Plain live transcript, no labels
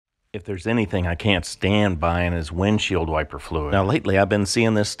If there's anything I can't stand buying is windshield wiper fluid. Now lately I've been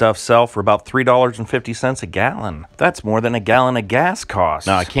seeing this stuff sell for about $3.50 a gallon. That's more than a gallon of gas costs.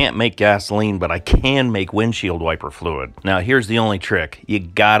 Now I can't make gasoline, but I can make windshield wiper fluid. Now here's the only trick. You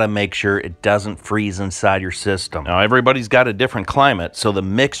gotta make sure it doesn't freeze inside your system. Now everybody's got a different climate, so the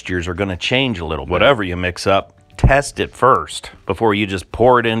mixtures are gonna change a little bit. Whatever you mix up, test it first before you just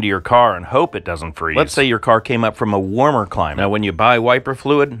pour it into your car and hope it doesn't freeze. Let's say your car came up from a warmer climate. Now when you buy wiper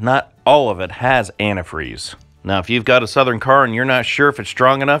fluid, not all of it has antifreeze. Now if you've got a southern car and you're not sure if it's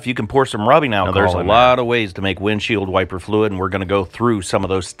strong enough, you can pour some rubbing alcohol. Now there's a lot of ways to make windshield wiper fluid, and we're going to go through some of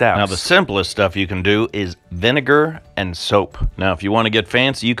those steps. Now the simplest stuff you can do is vinegar and soap. Now if you want to get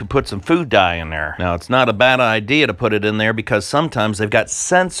fancy, you can put some food dye in there. Now it's not a bad idea to put it in there because sometimes they've got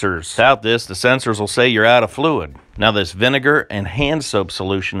sensors. Without this, the sensors will say you're out of fluid. Now this vinegar and hand soap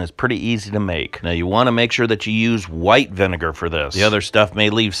solution is pretty easy to make. Now you want to make sure that you use white vinegar for this. The other stuff may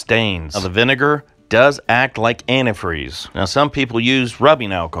leave stains. Now the vinegar does act like antifreeze. Now some people use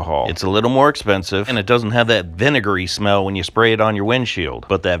rubbing alcohol. It's a little more expensive and it doesn't have that vinegary smell when you spray it on your windshield,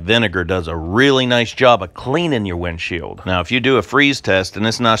 but that vinegar does a really nice job of cleaning your windshield. Now if you do a freeze test and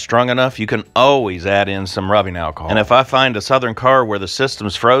it's not strong enough, you can always add in some rubbing alcohol. And if I find a southern car where the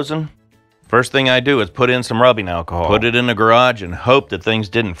system's frozen, first thing I do is put in some rubbing alcohol, put it in the garage, and hope that things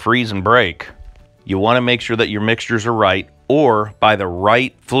didn't freeze and break. You want to make sure that your mixtures are right, or buy the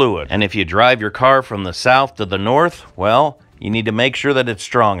right fluid. And if you drive your car from the south to the north, well, you need to make sure that it's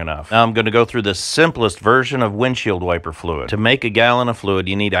strong enough. Now I'm going to go through the simplest version of windshield wiper fluid. To make a gallon of fluid,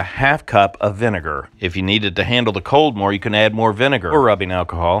 you need a half cup of vinegar. If you needed to handle the cold more, you can add more vinegar or rubbing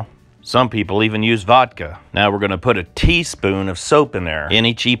alcohol. Some people even use vodka. Now we're going to put a teaspoon of soap in there.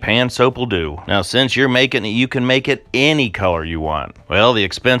 Any cheap hand soap will do. Now since you're making it, you can make it any color you want. Well, the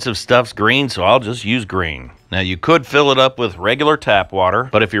expensive stuff's green, so I'll just use green. Now you could fill it up with regular tap water,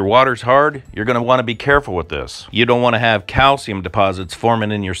 but if your water's hard, you're going to want to be careful with this. You don't want to have calcium deposits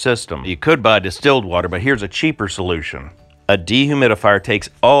forming in your system. You could buy distilled water, but here's a cheaper solution. A dehumidifier takes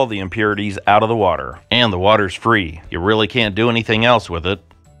all the impurities out of the water, and the water's free. You really can't do anything else with it.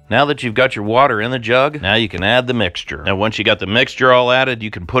 Now that you've got your water in the jug, now you can add the mixture. Now once you got the mixture all added, you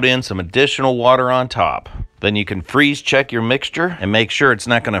can put in some additional water on top. Then you can freeze check your mixture and make sure it's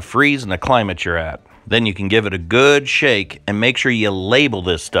not going to freeze in the climate you're at. Then you can give it a good shake and make sure you label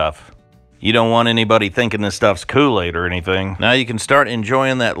this stuff. You don't want anybody thinking this stuff's Kool-Aid or anything. Now you can start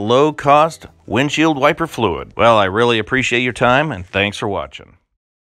enjoying that low-cost windshield wiper fluid. Well, I really appreciate your time and thanks for watching.